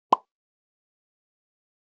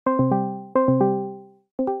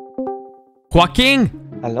Joaquin?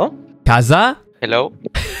 Hello? Cazza? Hello?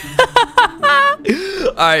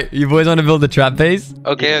 Alright, you boys want to build a trap base?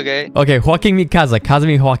 Okay. Okay, Joaquin meet Cazza. Cazza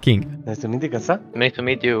meet Joaquin. Nice to meet you, Cazza. Nice to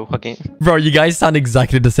meet you, Joaquin. Bro, you guys sound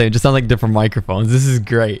exactly the same. Just sound like different microphones. This is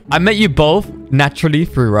great. I met you both naturally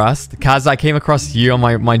through Rust. Cazza, I came across you on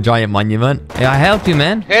my giant monument. Hey, I helped you,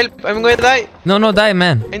 man. Help! I'm going to die! No, die,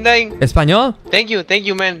 man. I'm dying! Español? Thank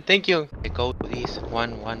you, man. Thank you. I go to this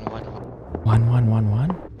 111.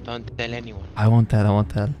 1111? Don't tell anyone. I won't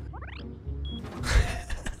tell.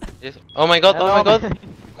 Yes. Oh my god.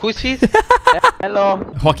 Who's this? Hello.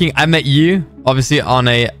 Joaquin, I met you, obviously, on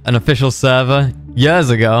an official server years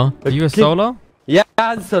ago. Are you a solo? Yeah,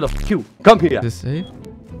 I'm solo. You, come here. Is this safe?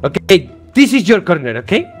 Okay, this is your corner,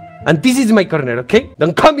 okay? And this is my corner, okay?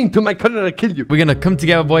 Don't come into my corner, I'll kill you. We're gonna come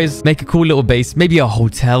together, boys, make a cool little base. Maybe a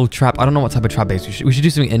hotel trap. I don't know what type of trap base. We should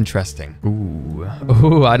do something interesting. Ooh,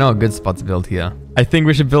 I know a good spot to build here. I think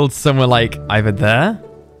we should build somewhere like either there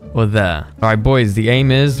or there. All right, boys, the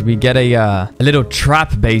aim is we get a little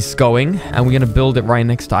trap base going, and we're gonna build it right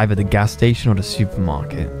next to either the gas station or the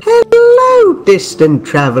supermarket. Hello, distant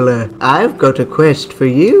traveler. I've got a quest for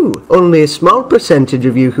you. Only a small percentage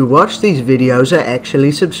of you who watch these videos are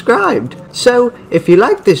actually subscribed. So, if you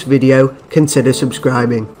like this video, consider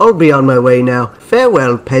subscribing. I'll be on my way now.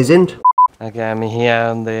 Farewell, peasant. Okay, I'm here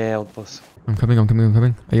on the outpost. I'm coming.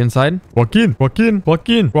 Are you inside? Joaquin,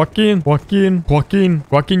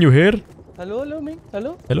 you here? Hello, man.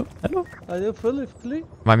 Hello? Hello? Are you fully?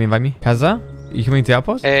 Invite me. Cazza, you coming to the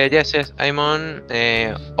outpost? Yes. I'm on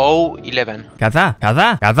 011. Cazza.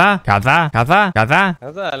 Cazza,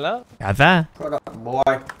 hello? Cazza. What up,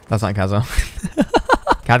 boy? That's not Cazza.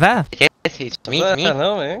 Cazza. Yes, it's me.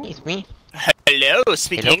 Hello, man. It's me. Hello,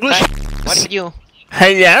 speak Hello, English. hi. What are you?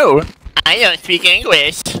 Hello, I don't speak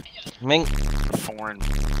English. Man, Foreign.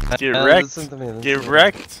 listen to me.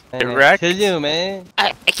 Direct. Kill you, man.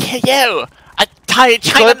 I kill you.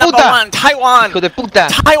 China de number puta. one. Taiwan. Hijo de puta.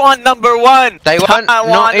 Taiwan number one. Taiwan,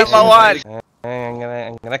 no es number one.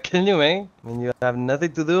 I'm gonna kill you, man. When you have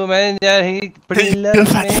nothing to do, man. Yeah, he pretty low,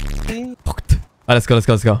 man. Alright, let's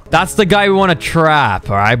go. That's the guy we want to trap,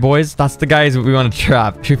 alright, boys? That's the guys we want to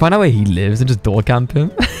trap. Should we find out where he lives and just door camp him?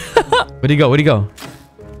 Where'd he go?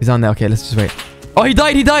 He's on there. Okay, let's just wait. Oh, he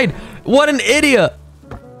died! What an idiot!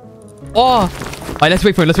 Oh! Alright, let's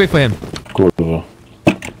wait for him. Kurwa.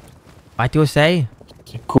 What do you say?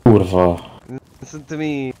 Kurwa. Listen to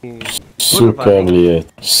me. Suka, блядь.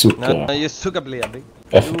 Suka. No, you suka, блядь.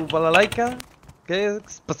 You balalaika? ¿Qué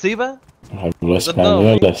es? ¿Pasiva? Hablo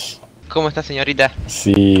españoles. ¿Cómo está, señorita?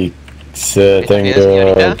 Sí, se ¿Está bien, tengo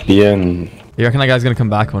señorita? bien. You reckon that guy's gonna come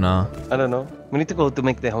back or not? I don't know. We need to go to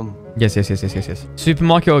make the home. Yes.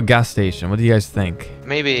 Supermarket or gas station? What do you guys think?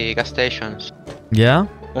 Maybe gas stations. Yeah?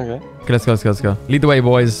 Okay. Okay, let's go. Lead the way,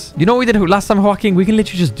 boys. You know what we did last time, Joaquin? We can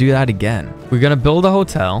literally just do that again. We're gonna build a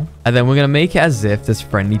hotel, and then we're gonna make it as if there's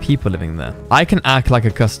friendly people living there. I can act like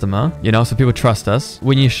a customer, you know, so people trust us.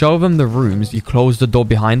 When you show them the rooms, you close the door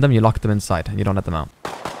behind them, you lock them inside, and you don't let them out.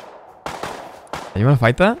 You wanna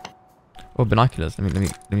fight that? Oh, binoculars. Let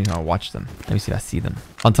me watch them. Let me see if I see them.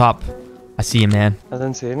 On top. I see you, man. I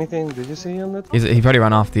didn't see anything. Did you see on that? He probably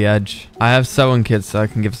ran off the edge. I have sewing kits, so I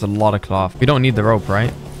can give us a lot of cloth. We don't need the rope,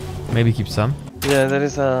 right? Maybe keep some. Yeah, there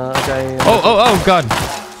is a guy. Oh, God.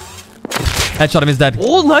 Headshot him, he's dead.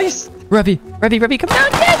 Oh, nice. Revy, come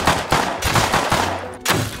down,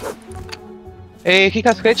 kid. He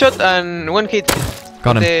has headshot and one hit.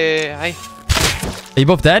 Got him. Are Are you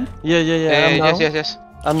both dead? Yeah. I'm down. Yes.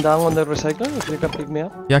 I'm down on the recycler. If you can pick me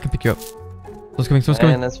up. Yeah, I can pick you up. Someone's And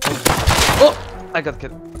coming. that's fine. Oh, I got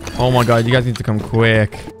killed. Oh my God, you guys need to come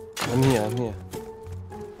quick. I'm here.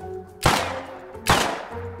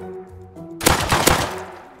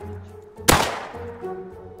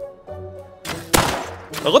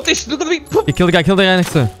 I got this. Look at me. You killed the guy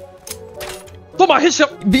next to him. Toma,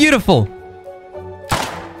 headshot. Beautiful.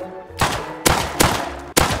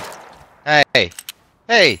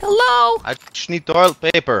 Hey! Hello. I just need toilet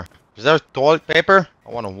paper. Is there toilet paper? I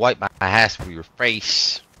want to wipe my ass with your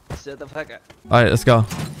face. Shut the fuck up. All right, let's go.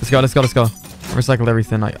 Recycled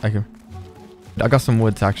everything. I got some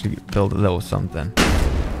wood to actually build a little something.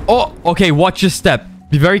 Oh, okay. Watch your step.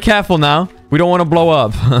 Be very careful now. We don't want to blow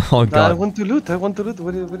up. Oh, God. I want to loot. What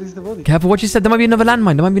is the body? Careful what you said. There might be another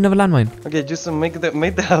landmine. Okay, just make the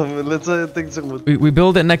let's take some wood. We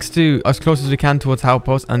build it next to, as close as we can towards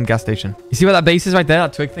outpost and gas station. You see where that base is right there?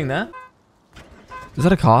 That twig thing there? Is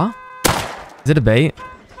that a car? Is it a bait?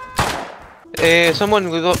 Someone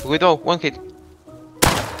with one hit.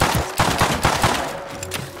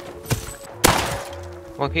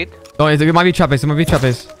 One hit. Oh, it might be trap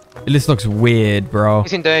base. This looks weird, bro.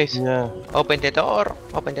 He's in the base. Yeah. Open the door.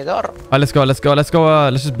 Open the door. Alright, let's go. Let's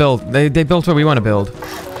just build. They built where we want to build.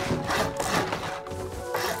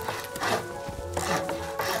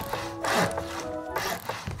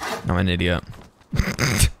 I'm an idiot.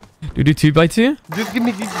 Do you do 2x2? Just give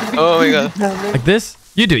me. Oh my god. Like this?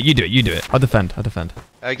 You do it. I'll defend.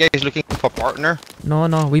 Guys looking for partner. No,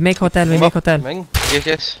 we make hotel. Man.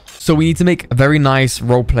 Yes. So we need to make a very nice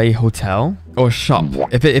roleplay hotel or shop.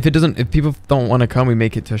 If people don't want to come, we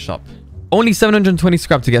make it to a shop. Only 720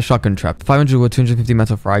 scrap to get shotgun trap. 500 wood, 250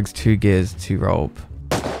 metal frags, 2 gears, 2 rope.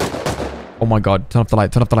 Oh my god. Turn off the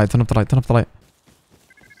light.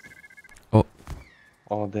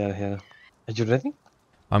 Oh, they're here. Are you ready?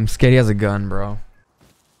 I'm scared he has a gun, bro.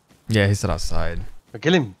 Yeah, he's still outside.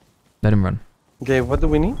 Kill him. Let him run. Okay, what do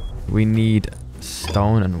we need? We need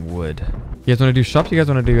stone and wood. You guys want to do shop? You guys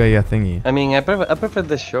want to do a thingy? I mean, I prefer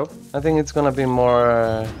the shop. I think it's gonna be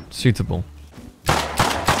more... Suitable.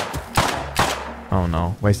 Oh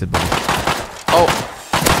no, wasted bullet. Oh.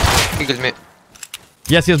 He kills me.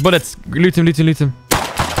 Yes, he has bullets. Loot him.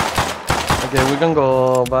 Okay, we can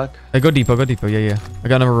go back. Hey, go deeper. Yeah. I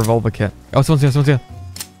got another revolver kit. Oh, someone's here.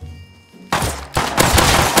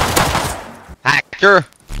 Hacker.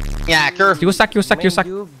 Hacker. You sack. You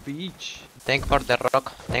bitch. Thank for the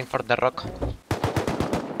rock.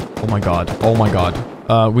 Oh my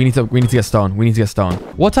god. We need to get stone.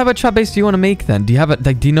 What type of trap base do you want to make then? Do you have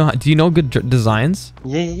do you know good designs?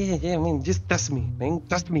 Yeah. I mean, just trust me, man.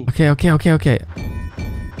 Trust me. Okay.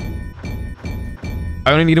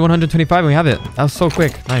 I only need 125 and we have it. That was so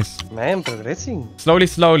quick. Nice. Man, progressing.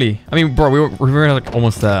 Slowly. I mean, bro, we were like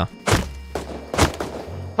almost there.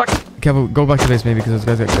 Fuck. Careful, go back to base maybe because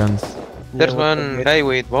those guys got guns. There's one guy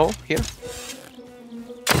with bow here.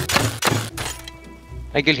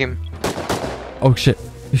 I killed him. Oh shit.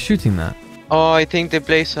 You're shooting that. Oh, I think they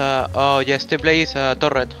place they place a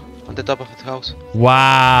turret on the top of the house.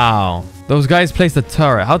 Wow. Those guys placed a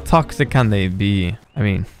turret. How toxic can they be? I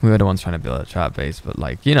mean, we were the ones trying to build a trap base, but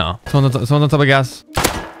like, you know. Someone's on top of gas.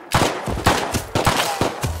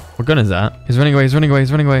 What gun is that? He's running away.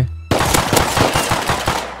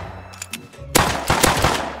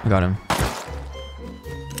 I got him.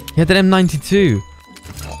 He had that M92.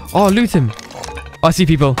 Oh, loot him. Oh, I see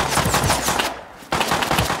people.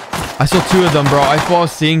 I saw 2 of them, bro. I thought I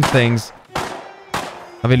was seeing things.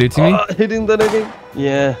 Are they looting me? Hitting that again.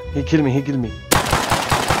 Yeah, he killed me.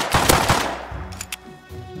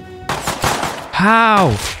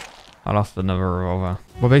 How? I lost another revolver.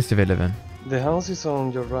 What base do they live in? The house is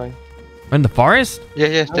on your right. In the forest?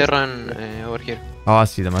 Yeah, they run over here. Oh, I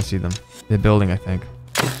see them. They're building, I think.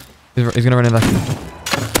 He's gonna run in that.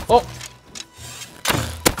 Oh!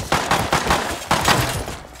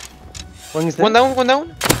 One is dead. One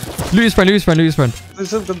down. Loot his friend.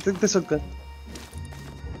 Take the shotgun.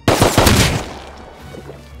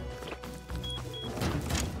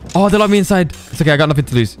 Oh, they locked me inside. It's okay, I got nothing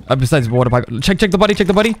to lose. Besides water pipe. Check the body. Take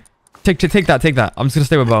that. I'm just gonna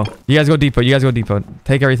stay with bow. You guys go deeper.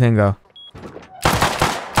 Take everything and go.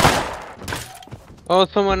 Oh,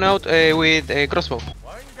 someone out with a crossbow.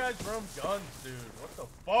 Why are you guys from guns, dude? What the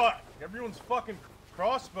fuck? Everyone's fucking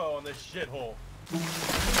crossbow on this shithole.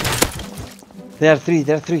 There are three.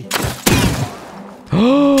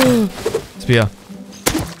 Spear.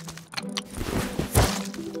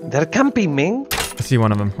 They're camping, man. I see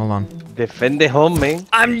one of them. Hold on. Defend the home, man.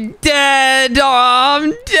 I'm dead.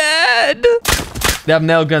 They have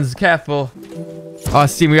nail guns. Careful. Oh, I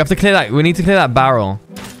see. We have to clear that. We need to clear that barrel.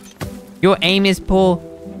 Your aim is poor.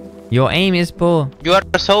 You are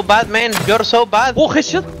so bad, man. You're so bad. Oh,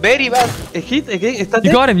 headshot. Very bad. A hit again.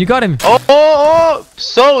 You got him. Oh.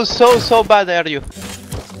 So bad are you.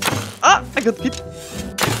 Ah, I got hit.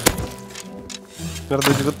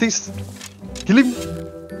 Enardo, you got this. Kill him.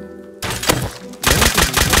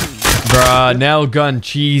 Bruh, nail gun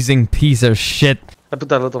cheesing piece of shit. I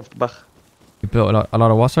put a lot of bag. You built a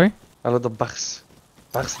lot of what, sorry? A lot of bags.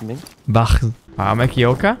 Bags, man. Bach. I'll make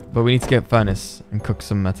yoka, but we need to get a furnace and cook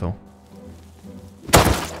some metal.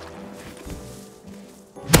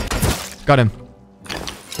 Got him.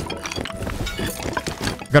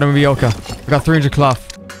 Got him with yoka. I got 300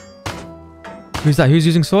 cloth. Who's that? Who's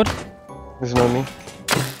using sword? It's not me.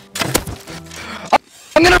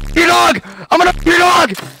 I'm gonna your dog! Your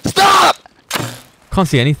dog! Stop! Can't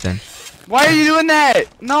see anything. Why are you doing that?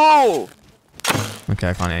 No! Okay,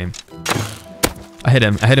 I can't aim. I hit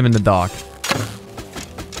him in the dark.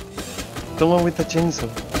 The one with the chainsaw.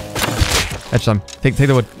 Edge some. Take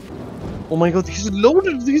the wood. Oh my god, he's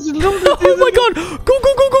loaded. Oh my god! Go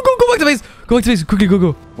back to base. Go back to base. Quickly,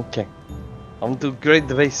 go. Okay. I want to upgrade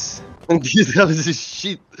the base. This house is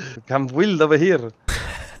shit. Come wild over here.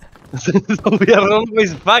 We are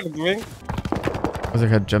always fucked, man. I was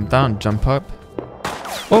like, I jump down, jump up.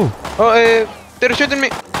 Oh, Oh, they're shooting me.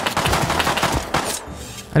 I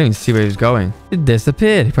didn't even see where he was going. He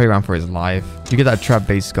disappeared. He probably ran for his life. You get that trap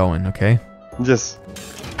base going, okay? Yes.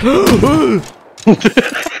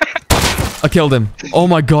 I killed him. Oh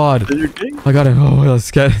my god. Are you okay? I got him. Oh, I was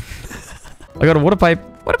scared. I got a water pipe.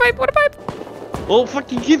 Water pipe, water pipe. Oh,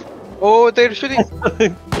 fucking kid. Oh, they're shooting.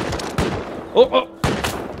 Oh.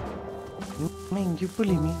 Man, you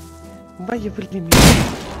bullying me. Why you bullying me?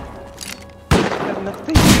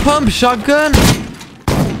 Pump shotgun.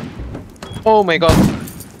 Oh my god.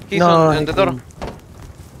 He's No, on the door.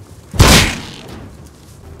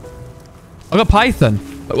 I got Python.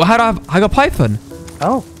 How do I got Python?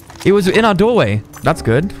 Oh. It was in our doorway. That's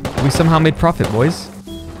good. We somehow made profit, boys.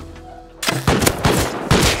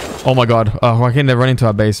 Oh my god. Oh, why can't they run into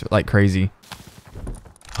our base like crazy?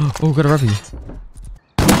 Oh, got a Revy.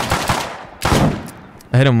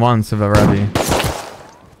 I hit him once with a Revy.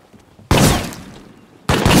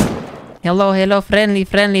 Hello, hello, friendly,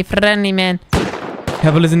 man.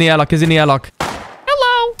 Hevel is in the airlock,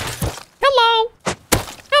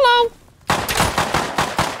 Hello.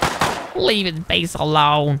 Leave his base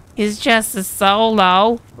alone. He's just a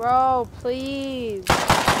solo. Bro, please.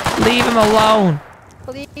 Leave him alone.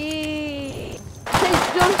 Please. He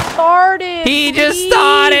just started. He just Please.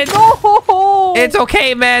 started. No. It's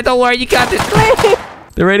okay, man. Don't worry. You got this.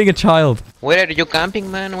 They're raiding a child. Where are you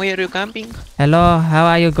camping, man? Where are you camping? Hello. How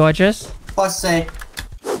are you, gorgeous? Pussy.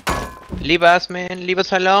 Leave us, man. Leave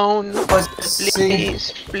us alone. Pussy.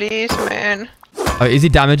 Please, man. Oh, is he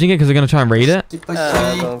damaging it because they're going to try and raid it?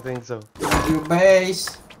 I don't think so. Your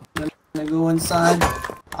base. I'm gonna go inside.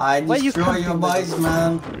 I Why you destroy your camping, base,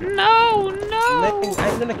 man. No. Man,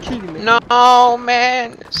 I'm gonna kill you, man. No,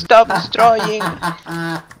 man. Stop destroying.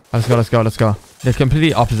 Let's go. They're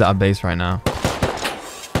completely opposite our base right now.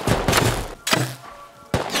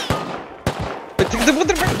 Take the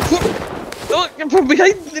water back. Oh, I'm from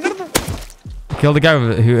behind. Kill the guy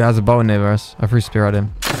who has a bow near us. I free spear at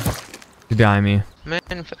him. He's behind me. Man,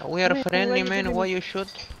 we are friendly, man. Why you shoot?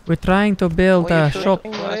 We're trying to build Why you a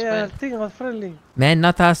shooting shop. us, Yeah, I man? think I'm friendly. Man,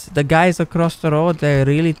 not us. The guys across the road, they're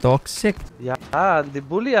really toxic. Yeah, they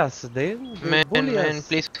bully us, they bully Man, us.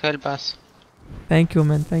 please help us. Thank you,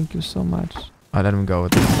 man. Thank you so much. I let him go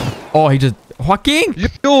with this. Oh, he just... Joaquin!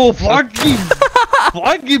 Yo, fucking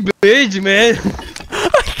bitch, man.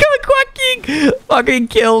 Joaquin fucking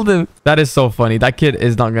killed him. That is so funny. That kid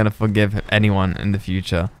is not going to forgive anyone in the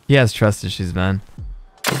future. He has trust issues, man.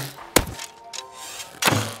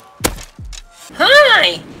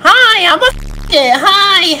 Hi, I'm a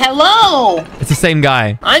hi, hello. It's the same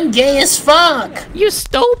guy. I'm gay as fuck. You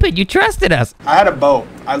stupid. You trusted us. I had a bow.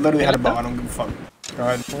 I literally had a bow. I don't give a fuck. Go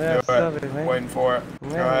ahead. Yeah, Do sorry, it. man. Waiting for it. Go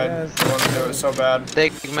ahead. yes. I want to do it so bad.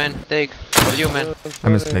 Take, man. Take. For you, man. I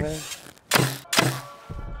misclicked.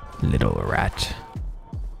 Little rat.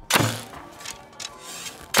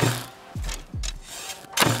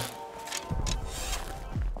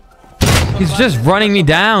 He's just running me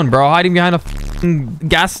down, bro. Hiding behind a f***ing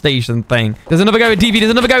gas station thing. There's another guy with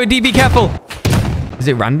DB. Careful. Is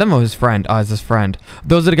it random or his friend? Oh, it's his friend.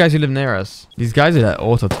 Those are the guys who live near us. These guys are that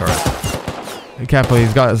auto turret. Be careful.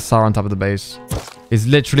 He's got a SAR on top of the base. He's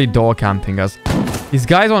literally door camping us. These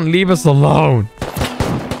guys won't leave us alone.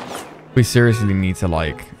 We seriously need to,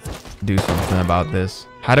 like, do something about this.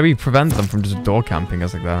 How do we prevent them from just door camping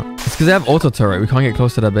us like that? It's because they have auto turret. We can't get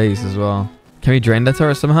close to their base as well. Can we drain their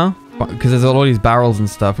turret somehow? Because there's all these barrels and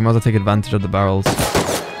stuff. We might as well take advantage of the barrels.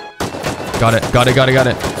 Got it.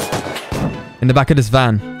 In the back of this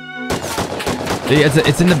van.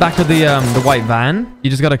 It's in the back of the white van. You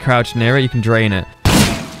just gotta crouch near it. You can drain it.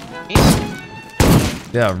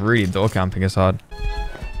 Yeah, really, door camping is hard.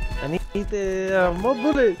 I need more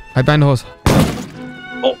bullets. Hide behind the horse.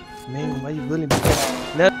 Oh, man, why you bullying me?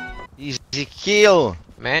 No. Easy kill.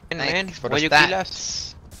 Man, Thanks for why the you kill stats.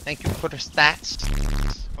 us? Thank you for the stats.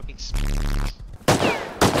 Fucking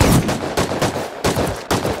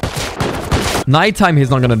Nighttime, he's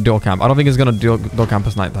not gonna door camp. I don't think he's gonna door camp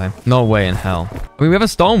us nighttime. No way in hell. I mean, we have a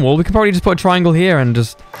stone wall. We could probably just put a triangle here and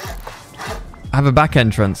just have a back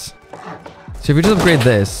entrance. So if we just upgrade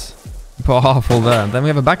this, put a half wall there, then we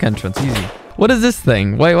have a back entrance. Easy. What is this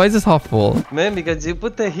thing? Wait, why is this half wall? Man, because you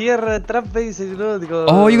put the here trap base, you know.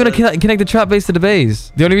 Oh, you're gonna connect the trap base to the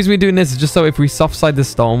base. The only reason we're doing this is just so if we soft side the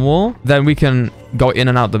stone wall, then we can go in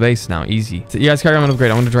and out the base now. Easy. So you guys carry on with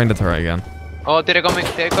upgrade. I'm gonna drain the turret again. Oh, they're coming.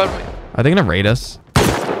 Are they gonna raid us?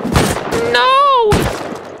 No!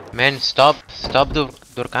 Man, stop door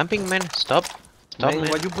camping, man. Stop. It's stop, Man,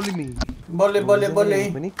 man. why you bully me? Bully.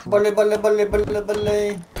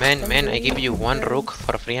 Man, I give you 1 rook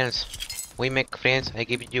for friends. We make friends, I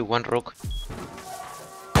give you 1 rook.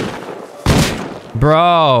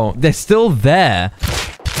 Bro, they're still there.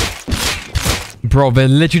 Bro, they're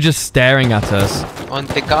literally just staring at us. On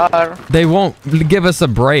the car. They won't give us a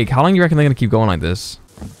break. How long do you reckon they're going to keep going like this?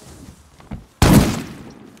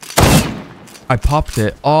 I popped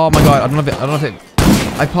it. Oh my god, I don't know if it...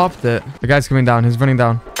 I popped it. The guy's coming down. He's running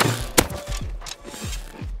down.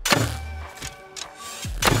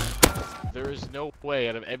 There is no way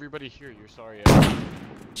out of everybody here, you're sorry.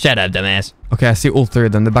 Shut up, dumbass. Okay, I see all 3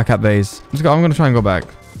 of them. They're back at base. Let's go. I'm going to try and go back.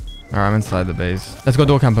 All right, I'm inside the base. Let's go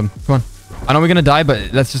door camp them. Come on. I know we're going to die,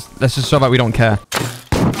 but let's just show that we don't care.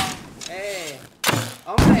 Hey,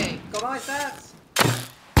 hombre, ¿cómo estás?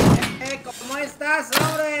 Hey, ¿cómo estás,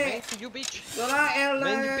 hombre? You bitch. Hola,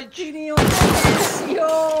 el genio.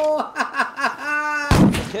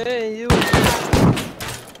 Hey, you.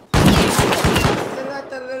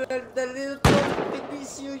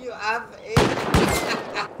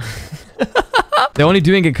 They're only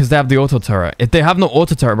doing it because they have the auto turret. If they have no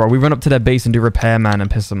auto turret, bro, we run up to their base and do repairman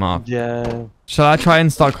and piss them off. Yeah. Shall I try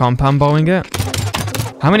and start compound bowing it?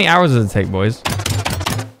 How many hours does it take, boys?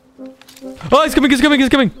 Oh, he's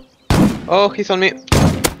coming. Oh, he's on me.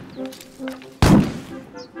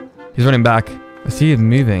 He's running back. I see him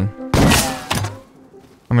moving.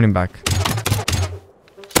 I'm running back.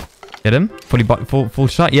 Hit him. Full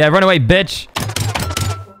shot. Yeah, run away, bitch.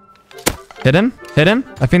 Hit him. I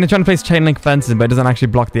think they're trying to place chain link fences, but it doesn't actually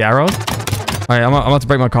block the arrows. Alright, I'm about to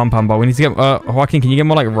break my compound, but we need to get... Joaquin, can you get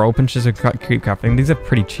more like rope and just creep crafting? These are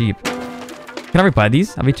pretty cheap. Can I repair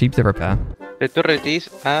these? Are they cheap to repair? The turret is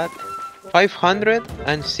at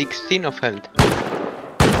 516 of health.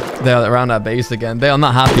 They're around our base again. They are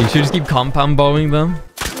not happy. Should we just keep compound bowing them?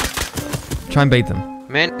 Try and bait them.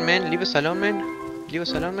 Man, leave us alone, man. Leave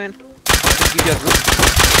us alone, man. I'll give you a rook.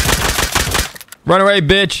 Run away,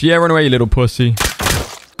 bitch. Yeah, run away, you little pussy.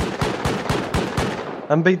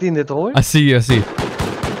 I'm baiting the tower. I see you.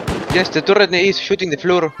 Yes, the turret is shooting the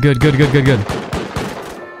floor. Good.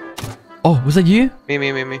 Oh, was that you? Me.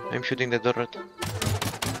 I'm shooting the turret.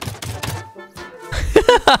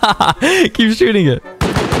 Keep shooting it.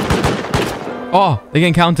 Oh, they're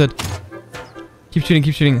getting countered. Keep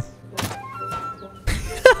shooting.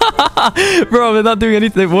 Bro, they're not doing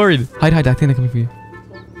anything. They're worried. Hide. I think they're coming for you.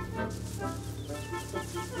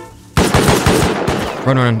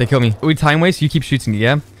 Run. They kill me. We time waste. You keep shooting it,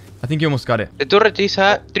 yeah? I think you almost got it. The turret is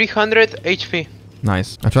at 300 HP.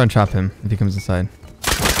 Nice. I'll try and trap him if he comes inside.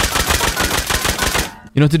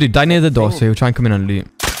 You know what to do. Die near the door so he'll try and come in and loot.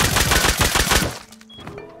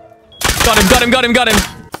 Got him.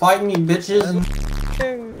 Fight me, bitches.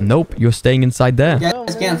 Nope. You're staying inside there. You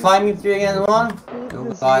guys can't fight me 3 against 1.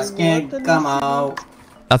 You guys can't come out.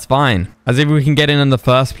 That's fine. As if we can get in the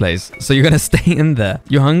first place. So you're gonna stay in there.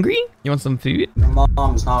 You hungry? You want some food? Your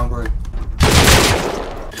mom's hungry.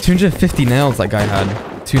 250 nails that guy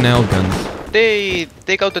had. 2 nail guns. They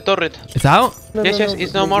take out the turret. It's out? Yes,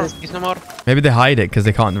 it's no more. It's no more. Maybe they hide it because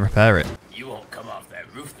they can't repair it. You won't come off that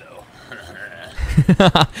roof, though.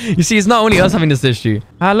 You see, it's not only us having this issue.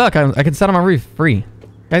 Ah, look, I can set on my roof free.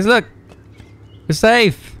 Guys, look. We're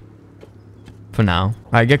safe. For now.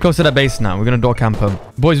 Alright, get close to that base now. We're gonna door camp them.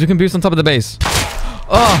 Boys, we can boost on top of the base.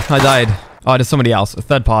 Oh, I died. Oh, there's somebody else. A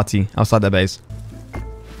third party outside their base.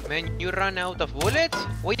 Man, you run out of bullets?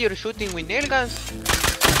 Why you're shooting with nail guns?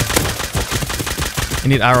 I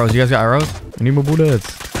need arrows. You guys got arrows? I need more bullets.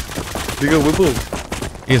 We go whipple.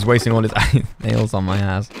 He is wasting all his nails on my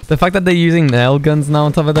ass. The fact that they're using nail guns now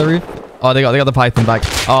on top of the roof. Oh, they got the python back.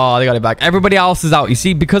 Oh, they got it back. Everybody else is out. You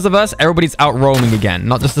see, because of us, everybody's out roaming again.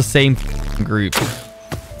 Not just the same group.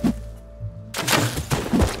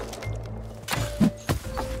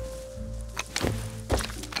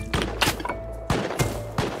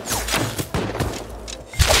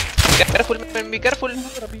 Careful, man, be careful.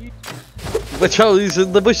 Watch out, he's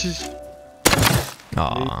in the bushes.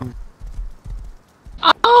 Aww.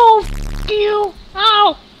 Oh, f you.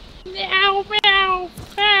 Oh. Meow, meow,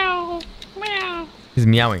 meow, meow. He's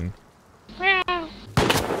meowing. Meow.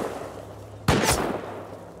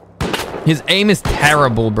 His aim is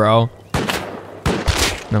terrible, bro.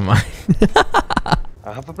 Never mind.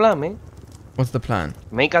 I have a plan, man. What's the plan?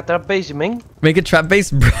 Make a trap base, man. Make a trap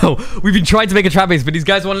base? Bro, we've been trying to make a trap base, but these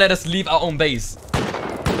guys won't let us leave our own base.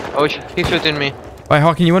 Oh, he's shooting me. Alright,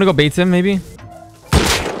 Hawking, you want to go bait him, maybe?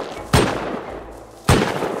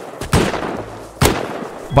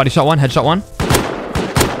 Body shot one, headshot one.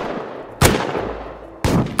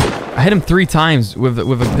 I hit him 3 times with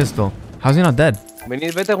a pistol. How's he not dead? We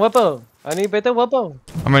need better weapon. I need better weapon.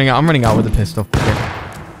 I'm running out with the pistol.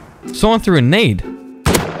 Okay. Someone threw a nade.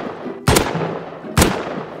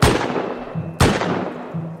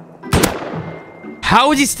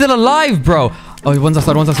 How is he still alive, bro? Oh, one's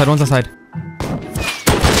outside.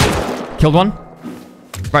 Killed one.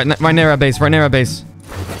 Right near our base.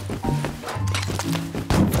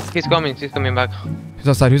 He's coming back. Who's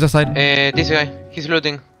outside? This guy. He's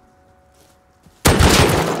looting.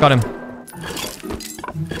 Got him.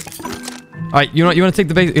 Alright, you want to take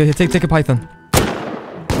the base? Take a python.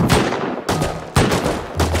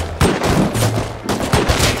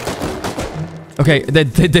 Okay, they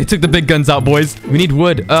took the big guns out, boys. We need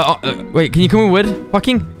wood. Wait, can you come with wood,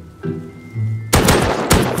 fucking?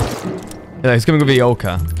 Yeah, he's coming with the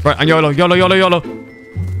Yoka. Right, and YOLO.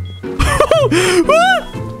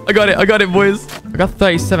 I got it, boys. I got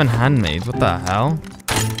 37 handmaids. What the hell?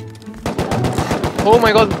 Oh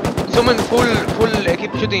my god. Someone full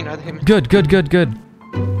keep shooting at him. Good.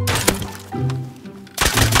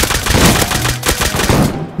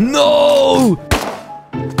 No!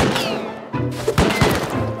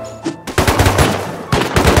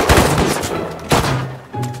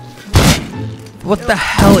 What the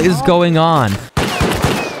hell is going on?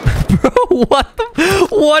 Bro,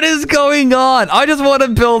 what is going on? I just want to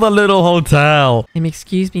build a little hotel.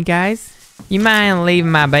 Excuse me, guys. You mind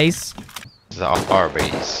leaving my base? This is our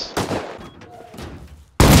base.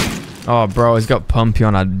 Oh, bro, it's got Pumpy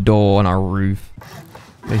on our door, on our roof.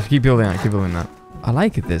 Hey, keep building that. I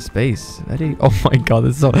like this base. Oh my god,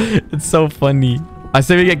 it's so funny. I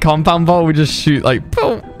say we get compound vault, we just shoot like,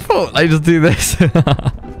 boom. I just do this.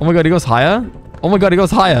 Oh my god, he goes higher. Hello,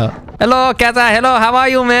 Cazza. Hello, how are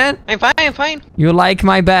you, man? I'm fine. You like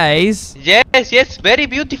my base? Yes, very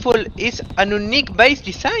beautiful. It's a unique base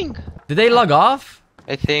design. Did they log off?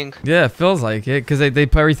 I think. Yeah, it feels like it, because they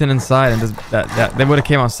put everything inside, and they would have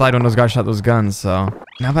came outside when those guys shot those guns, so.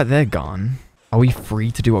 Now that they're gone, are we free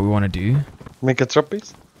to do what we want to do? Make a trap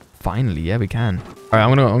base? Finally, yeah, we can. All right,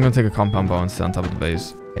 I'm gonna take a compound bow and sit on top of the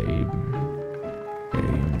base. Aim.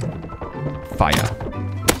 Fire.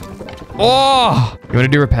 Oh! You want to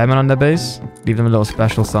do repairman on their base? Leave them a little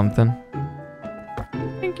special something.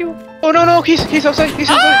 Thank you. Oh no, he's outside.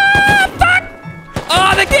 Ah, fuck!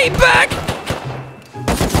 Oh, they came back!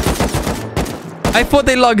 I thought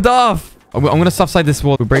they logged off. I'm gonna soft side this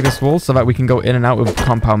wall. We'll break this wall so that we can go in and out with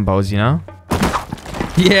compound bows, you know?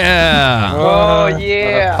 Yeah! Oh,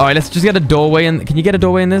 yeah! Alright, let's just get a doorway in. Can you get a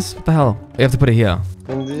doorway in this? What the hell? You have to put it here.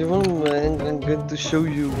 And I'm going to show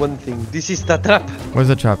you one thing. This is the trap. Where's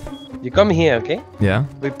the trap? You come here, okay? Yeah.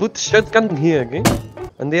 We put shotgun here, okay?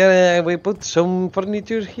 And there we put some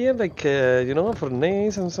furniture here, like, you know, for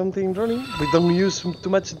nails and something running. We don't use too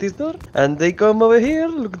much this door. And they come over here,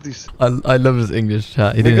 look at this. I love this English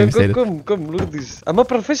chat. He didn't even say that. Come, look at this. I'm a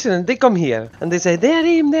professional. They come here. And they say, they're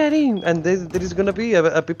in. And there is gonna be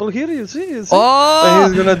a people here, you see? Oh!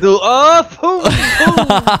 And he's gonna do, boom.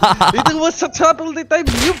 It was a trouble the time,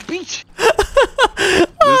 you bitch.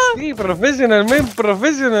 You see, professional, man,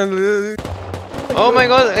 professional. Oh my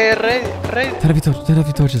god, right. Turn off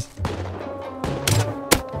your torches.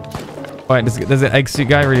 Alright, does the egg suit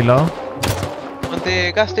guy really low? On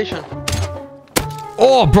the gas station.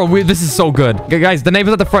 Oh, bro, this is so good. Okay, guys, the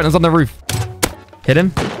neighbor's at the front. It's on the roof. Hit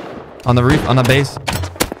him. On the roof, on the base.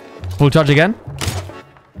 Full charge again.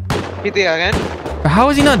 Hit it again. How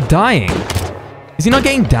is he not dying? Is he not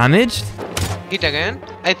getting damaged? Hit again.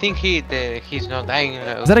 I think he's not dying.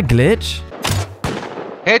 Is that a glitch?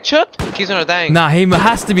 Headshot? He's not dying. Nah, he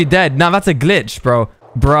has to be dead. Nah, that's a glitch, bro.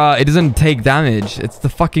 Bruh, it doesn't take damage. It's the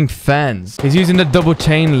fucking fence. He's using the double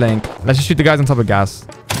chain link. Let's just shoot the guys on top of gas.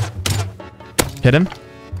 Hit him.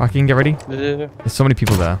 Joaquin, get ready. Yeah. There's so many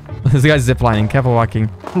people there. There's the guy ziplining. Careful, Joaquin.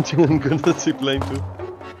 I'm gonna zipline too.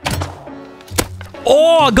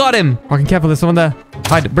 Oh, I got him. Joaquin, careful. There's someone there.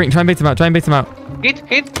 Hide. Try and bait him out. Hit.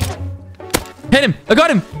 Hit him. I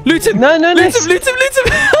got him. Loot him. No. Loot him.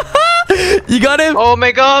 You got him? Oh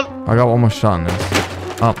my god. I got one more shot on this.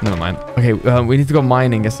 Oh, never mind. Okay, we need to go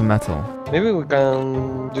mining, get some metal. Maybe we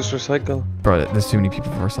can just recycle. Bro, there's too many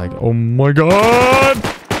people for recycle. Oh my god!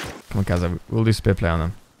 Come on, Cazza. We'll do spear play on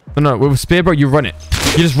them. No, with spear, bro, you run it.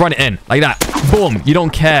 You just run it in. Like that. Boom. You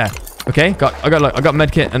don't care. Okay? I got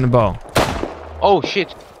medkit and a bow. Oh,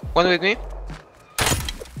 shit. One with me.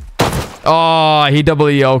 Oh, he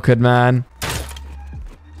double yoked, man.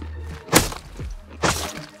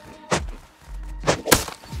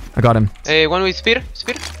 I got him. One with spear.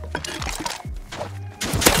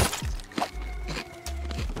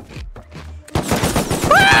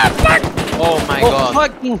 Oh my god.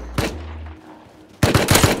 Fucking.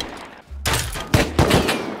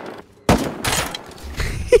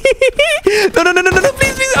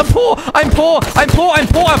 I'm poor. I'm poor. I'm poor. I'm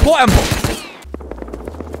poor. I'm poor. I'm poor.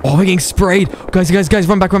 Oh, we're getting sprayed. Guys,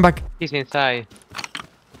 run back, run back. He's inside.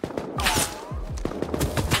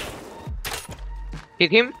 Hit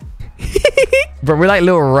him. Bro, we're like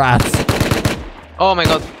little rats. Oh my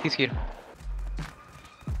god, he's here.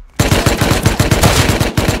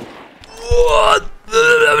 What?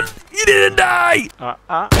 He didn't die.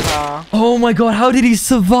 Oh my god, how did he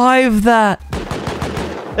survive that?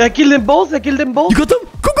 I killed them both. I killed them both. You got them?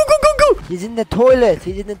 Go. He's in the toilet.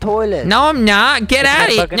 He's in the toilet. No, I'm not. Get out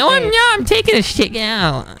of here. No, I'm not. I'm taking a shit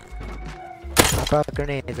out. I brought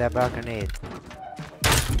grenades. I brought grenades.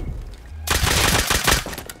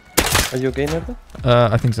 Are you okay, Enardo?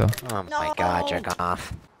 I think so. Oh my god, jerk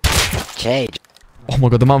off. Jade. Oh my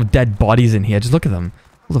god, the amount of dead bodies in here. Just look at them.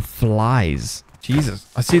 All the flies. Jesus.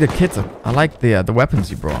 I see the kits. I like the weapons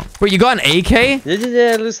you brought. Wait, you got an AK?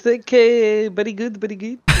 Yeah. Let's take very good, very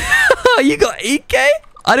good. You got AK?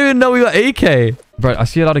 I didn't even know we got AK. Bro, I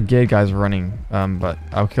see a lot of gear guys running. But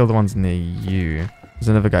I'll kill the ones near you. There's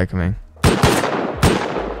another guy coming.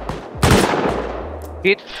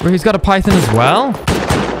 Hit. Wait, he's got a python as well?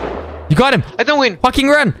 You got him! I don't win! Fucking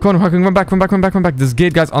run! Come on, fucking run back. There's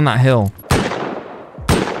geared guys on that hill.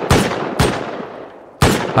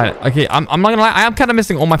 Alright, okay, I'm not gonna lie, I am kind of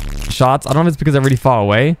missing all my shots. I don't know if it's because they're really far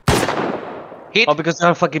away. Hit. Oh, because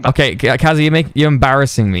they're fucking... Okay, Cazza, you're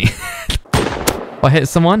embarrassing me. I hit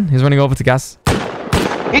someone. He's running over to gas.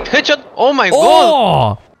 Hit, headshot! Oh my god!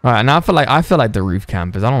 Oh! Alright, now I feel like the roof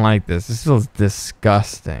campers. I don't like this. This feels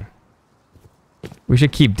disgusting. We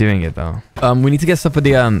should keep doing it though. We need to get stuff for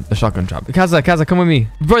the shotgun trap. Cazza, come with me.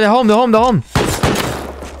 Bro, they're home.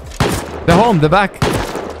 They're back.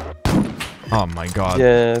 Oh my god.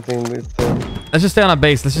 Yeah, I think it's... Let's just stay on our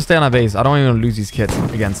base. I don't even lose these kits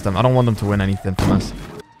against them. I don't want them to win anything from us.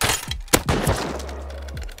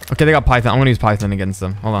 Okay, they got Python. I'm gonna use Python against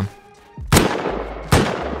them. Hold on.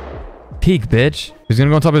 Peek, bitch. He's gonna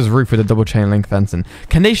go on top of his roof with a double chain link fencing.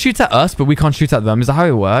 Can they shoot at us, but we can't shoot at them? Is that how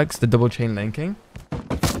it works? The double chain linking?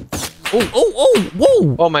 Oh,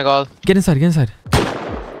 whoa! Oh my god. Get inside.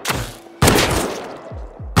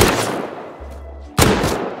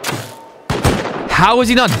 How is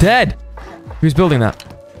he not dead? Who's building that?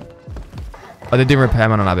 Oh, they're doing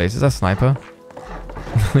repairman on our base. Is that a sniper?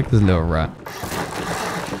 Look at this little rat.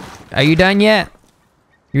 Are you done yet?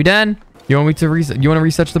 You done? You want me to research? You want to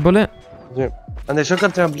research the bullet? Yeah. And the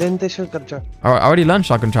shotgun trap, the shotgun trap. Alright, I already learned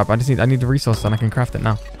shotgun trap. I need the resource and I can craft it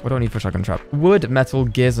now. What do I need for shotgun trap? Wood, metal,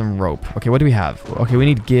 gears, and rope. Okay, what do we have? Okay, we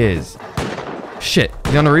need gears. Shit.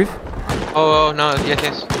 Is he on the roof? Oh no,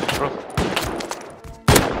 yes. Bro.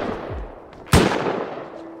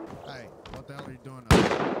 Hey, what the hell are you doing now?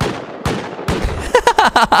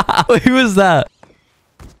 Wait, who was that?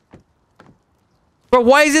 Bro,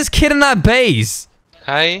 why is this kid in that base?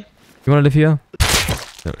 Hi. You want to live here?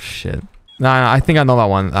 Oh, shit. No, I think I know that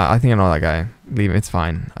one. I think I know that guy. Leave it. It's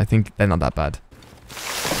fine. I think they're not that bad.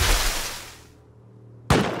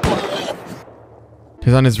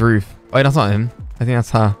 He's on his roof. Wait, that's not him. I think that's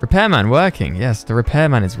her. Repairman working. Yes, the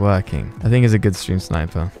repairman is working. I think he's a good stream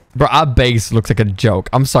sniper. Bro, our base looks like a joke.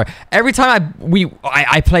 I'm sorry. Every time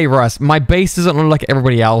I play Rust, my base doesn't look like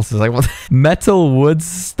everybody else's. Like what? Metal, wood,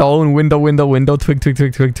 stone, window,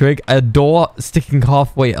 twig. A door sticking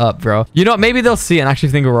halfway up, bro. You know what? Maybe they'll see it and actually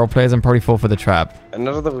think we're role players and probably fall for the trap.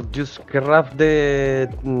 Another just grab the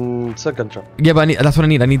shotgun trap. Yeah, but that's what I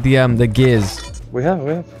need. I need the gears. We have.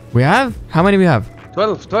 We have? How many do we have?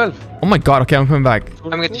 12. Oh my god, okay, I'm coming back.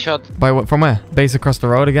 I'm getting shot. By what? From where? Base across the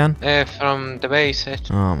road again? From the base.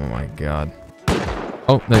 Oh my god.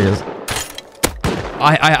 Oh, there he is.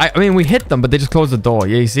 I mean, we hit them, but they just closed the door.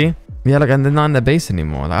 Yeah, you see? Yeah, look, and they're not in their base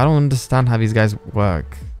anymore. Like, I don't understand how these guys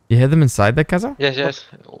work. You hear them inside there, Cazza? Yes.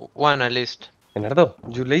 One at least. Enardo,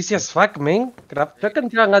 you lazy as fuck, man. Grab shotgun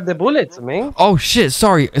trap and the bullets, man. Oh shit,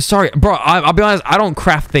 sorry. Bro, I'll be honest, I don't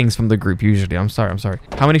craft things from the group usually. I'm sorry.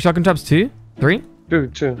 How many shotgun traps? 2? 3? 2.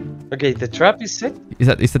 Okay, the trap is set. Is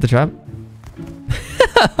that the trap?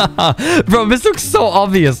 Bro, this looks so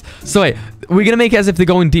obvious. So wait, we're gonna make it as if they're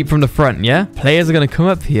going deep from the front, yeah? Players are gonna come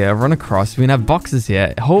up here, run across. We're gonna have boxes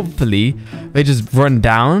here. Hopefully, they just run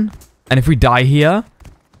down. And if we die here,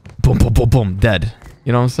 boom, dead.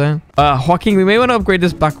 You know what I'm saying? Joaquin, we may want to upgrade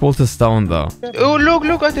this back wall to stone, though. Oh,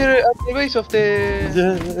 look at the base of the...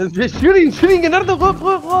 Shooting, Enardo, go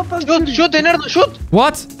up and shoot, Enardo, shoot!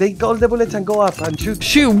 What? Take all the bullets and go up and shoot.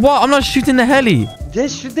 Shoot what? I'm not shooting the heli.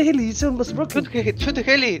 Yes, shoot the heli, it's almost broken. Shoot the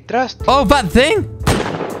heli, trust. Oh, that thing?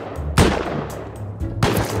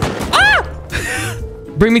 Ah!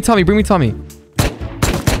 Bring me Tommy.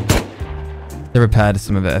 They repaired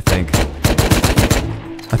some of it, I think.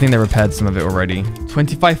 I think they repaired some of it already.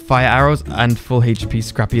 25 fire arrows and full HP.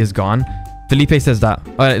 Scrappy is gone. Felipe says that.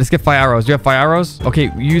 All right, let's get fire arrows. Do you have fire arrows?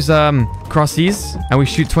 Okay, use crossies and we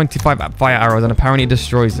shoot 25 fire arrows and apparently it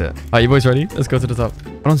destroys it. All right, you boys ready? Let's go to the top.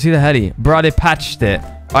 I don't see the heli. Bro, they patched it. All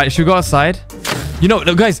right, should we go outside? You know,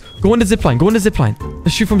 no, guys, go on the zipline. Go on the zipline.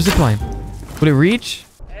 Let's shoot from zipline. Will it reach?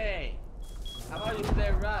 Hey, how about you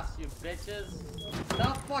play Rust, you bitches?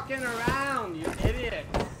 Stop fucking around, you idiots.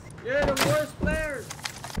 You're the worst players.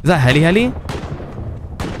 Is that heli?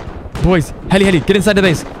 Boys, heli. Get inside the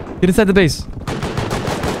base. Get inside the base.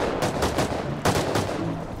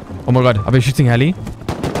 Oh my god, are they shooting heli?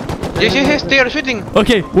 Yes, they are shooting.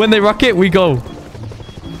 Okay, when they rocket, we go.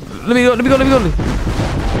 Let me go.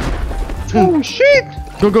 Oh shit!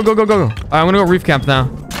 Go. Alright, I'm gonna go reef camp now.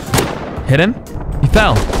 Hit him. He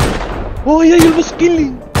fell. Oh yeah, you was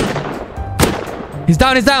killing. He's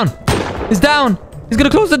down. He's down. He's gonna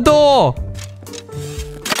close the door.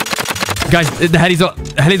 Guys, the heli's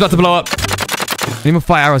about to blow up. I need more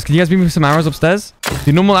fire arrows. Can you guys give me some arrows upstairs?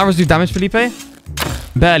 Do normal arrows do damage, Felipe?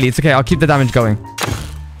 Barely. It's okay. I'll keep the damage going.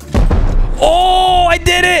 Oh, I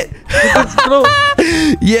did it!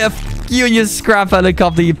 Yeah, f you and your scrap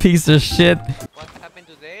helicopter, you piece of shit. What happened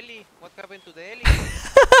to the heli?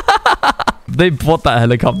 They bought that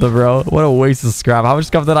helicopter, bro. What a waste of scrap. How much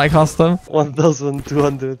scrap did I cost them?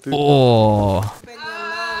 1,200. Oh.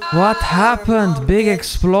 What happened? Big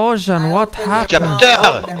explosion. What happened?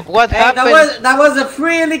 What happened? That was a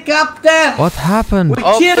free helicopter. What happened? We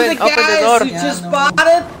killed the guys. You just bought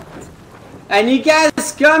it. And you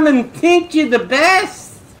guys come and think you're the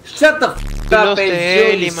best. Shut the f up,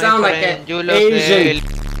 Angel. You sound like an Asian.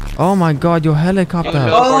 Oh my god, your helicopter.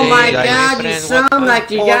 Oh my god, you sound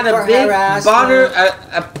like you got a big butter,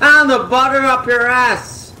 a pound of butter up your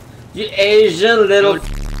ass. You Asian little.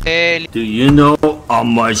 Do you know how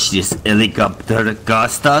much this helicopter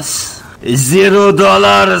cost us? $0.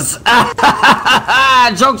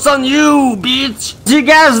 Joke's on you, bitch. You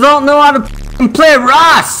guys don't know how to play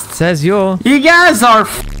Rust. Says you. You guys are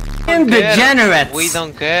f***ing degenerates. We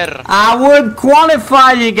don't care. I would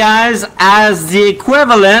qualify you guys as the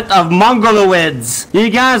equivalent of Mongoloids. You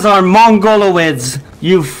guys are Mongoloids.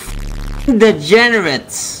 You f***ing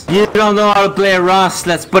degenerates. You don't know how to play Rust,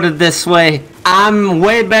 let's put it this way. I'm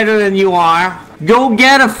way better than you are. Go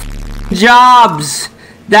get a jobs.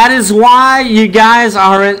 That is why you guys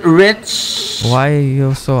aren't rich. Why are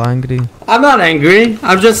you so angry? I'm not angry.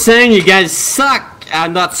 I'm just saying you guys suck.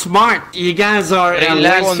 I'm not smart. You guys are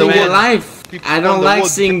wasting your life. I don't like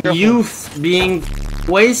seeing youth being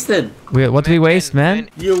wasted. What do we waste, man?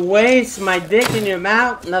 You waste my dick in your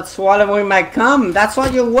mouth, not swallowing my cum. That's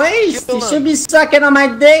what you waste. You should be sucking on my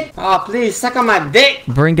dick. Oh, please, suck on my dick.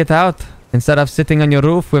 Bring it out. Instead of sitting on your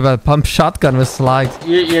roof with a pump shotgun with slides.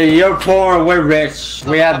 You're poor, we're rich.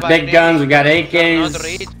 We have big guns, we got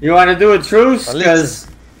AKs. You want to do a truce? Because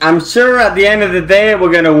I'm sure at the end of the day,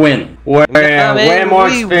 we're going to win. We're way more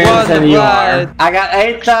experienced than you are. I got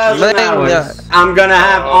 8,000 hours. I'm going to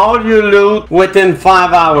have all your loot within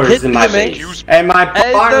 5 hours in my base. And my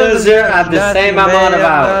partners here have the same amount of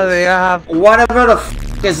hours. Whatever the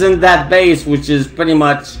f is in that base, which is pretty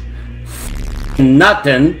much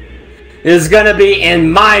nothing, is gonna be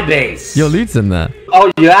in my base. Your loot's in there.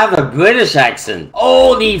 Oh, you have a British accent.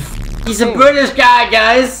 Holy f, he's a British guy,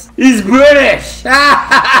 guys. He's British.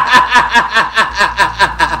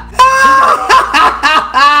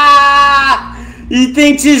 He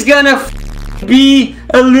thinks he's gonna be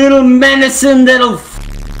a little menacing little f.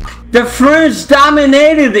 The French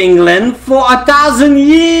dominated England for 1,000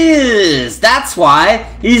 years. That's why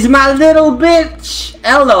he's my little bitch.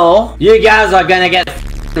 Hello. You guys are gonna get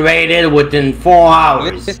raided within 4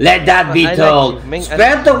 hours. Let that be told.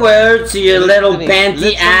 Spread the word to your little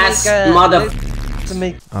panty ass mother.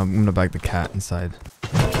 I'm gonna bag the cat inside.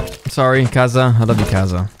 Sorry, Cazza. I love you,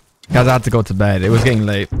 Cazza. Cazza had to go to bed. It was getting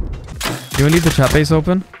late. You wanna leave the trap base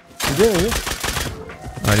open? Yeah.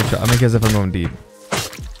 Alright, I'll make it as if I'm going deep.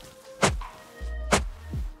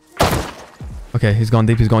 Okay, he's gone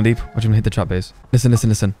deep. Watch him hit the trap base. Listen.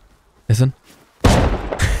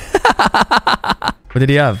 What did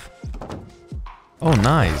he have? Oh,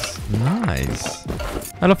 nice.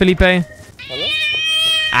 Hello, Felipe. Hello?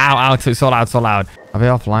 Ow, it's so loud. Are they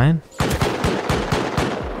offline?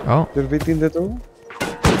 Oh. You're beating the door?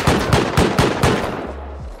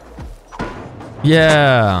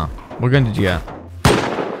 Yeah. What gun did you get?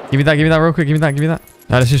 Give me that real quick. Give me that.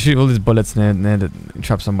 Now let's just shoot all these bullets near to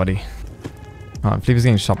trap somebody. Oh, Felipe's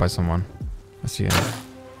getting shot by someone. Let's see it.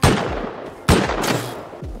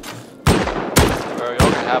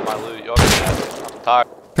 Have my loot. Y'all can have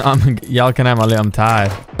it. I'm tired. Y'all can have my loot. I'm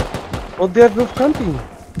tired. Oh, they are both camping.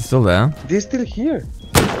 He's still there. They're still here.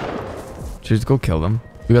 Should we just go kill them?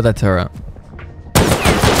 We got that turret.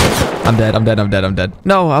 I'm dead. I'm dead. I'm dead. I'm dead.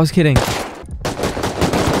 No, I was kidding.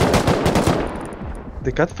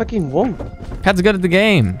 They got fucking won. Cat's good at the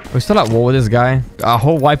game. We're still at war with this guy. Our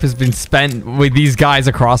whole wipe has been spent with these guys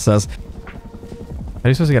across us. How are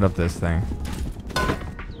you supposed to get up this thing?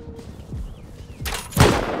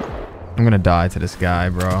 I'm gonna die to this guy,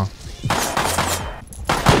 bro.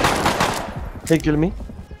 Hey, kill me.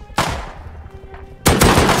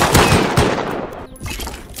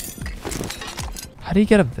 How do you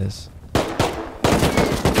get up this?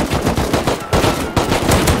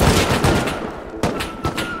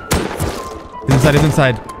 He's inside, he's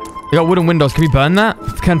inside. We got wooden windows. Can we burn that?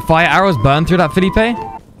 Can fire arrows burn through that, Felipe?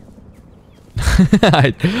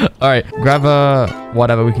 Alright, grab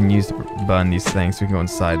whatever we can use to burn these things so we can go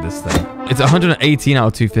inside this thing. It's 118 out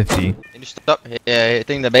of 250. Can you stop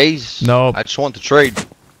hitting the base? Nope. I just want to trade.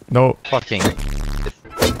 Nope. Fucking.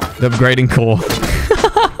 The upgrading core.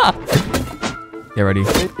 Get ready. You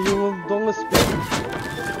want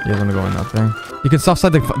to go in that thing? You can soft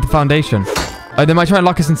side the foundation. They might try and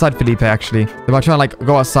lock us inside, Felipe, actually. They might try and like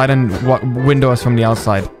go outside and window us from the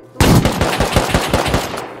outside.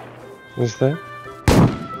 What's that?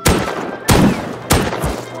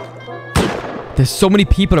 There's so many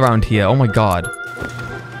people around here. Oh my god.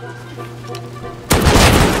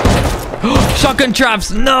 Shotgun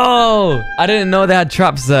traps! No! I didn't know they had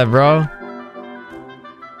traps there, bro.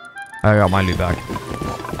 I got my loot back.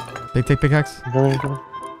 Take pickaxe.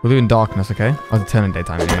 We're doing darkness, okay? Oh, it's turning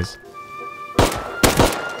daytime anyways.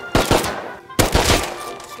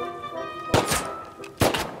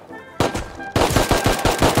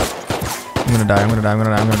 I'm gonna die, I'm gonna die, I'm gonna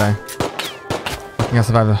die, I'm gonna die. Fucking I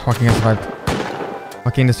survived, fucking I survived.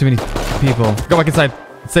 Fucking there's too many people. Go back inside.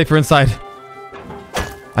 It's safer inside.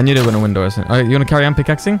 I knew they were in a window, isn't it? Alright, you wanna carry on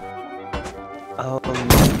pickaxing?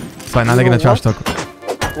 It's fine, now they're gonna trash talk.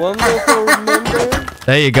 Wonderful member.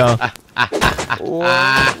 There you go.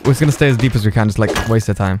 We're just gonna stay as deep as we can, just like waste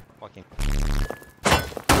their time.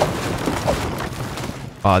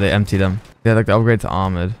 Oh, they emptied them. They had like the upgrade to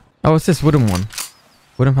armored. Oh, what's this wooden one?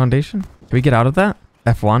 Wooden foundation? Can we get out of that?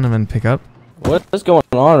 F1 and then pick up? What's going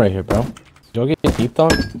on right here, bro? Y'all getting deeped on?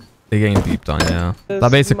 They're getting deeped on, yeah.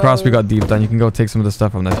 That base across we got deeped on. You can go take some of the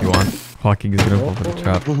stuff from there if you want. Hawking is gonna fall for the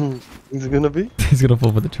trap. Is it gonna be? He's gonna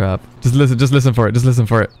fall for the trap. Just listen for it. Just listen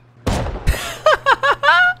for it.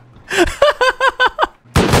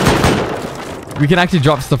 We can actually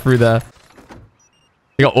drop stuff through there.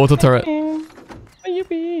 We got auto turret.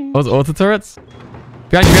 Those auto turrets?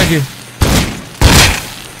 Behind you, behind you.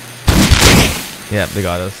 Yeah, they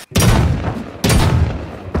got us.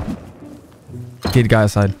 Kid guy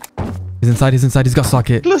aside. He's inside, he's inside, he's got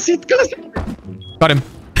socket. Close it, close it. Got him.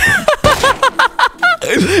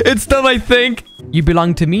 It's done, I think. You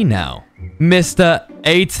belong to me now, Mr.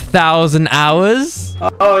 8,000 hours.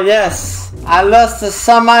 Oh, yes. I lost the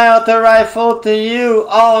semi-auto rifle to you.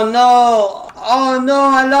 Oh, no. Oh, no,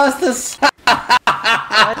 I lost the...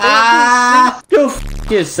 Go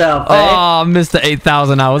f*** yourself, eh? Oh, Mr.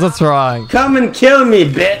 8,000 hours. What's wrong? Come and kill me,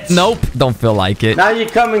 bitch. Nope. Don't feel like it. Now you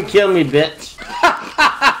come and kill me, bitch.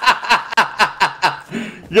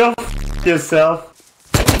 Go f*** yourself.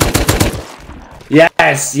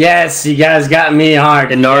 Yes, yes, you guys got me hard.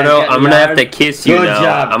 Enardo, I'm gonna have to kiss you now.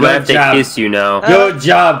 Job, I'm gonna have to kiss you now. Good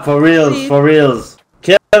job, for reals, for reals.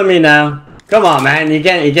 Kill me now. Come on, man. You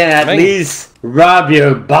can at least rub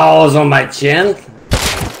your balls on my chin.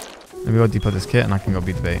 Let me go depot this kit and I can go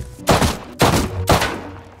beat the bait.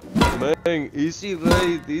 Man, easy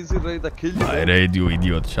raid, I kill you. I raid you,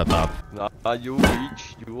 idiot. Shut up. Nah, you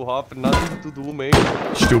bitch. You have nothing to do, man.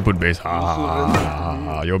 Stupid base.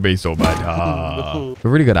 Ha. Your base so bad. Ha.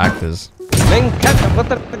 We're really good actors. Man, cat,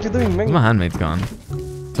 what are you doing, man? My handmaid's gone.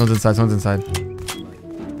 Someone's inside, someone's inside.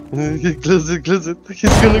 Close it, close it. He's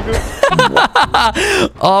gonna go.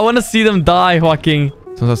 Oh, I want to see them die, Joaquin.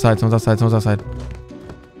 Someone's outside, someone's outside, someone's outside.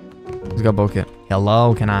 He's got bow kit.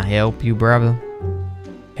 Hello, can I help you, brother?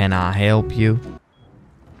 Can I help you?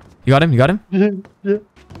 You got him? You got him? Yeah.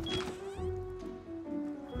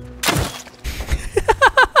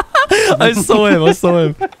 I saw him. I saw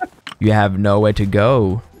him. You have nowhere to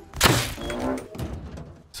go.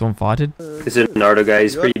 Someone farted? This Enardo guy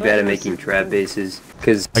is pretty bad at making trap bases.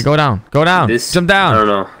 Cause go down. Go down. Jump down. I don't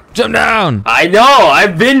know. Jump down. I know.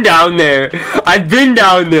 I've been down there. I've been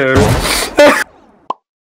down there.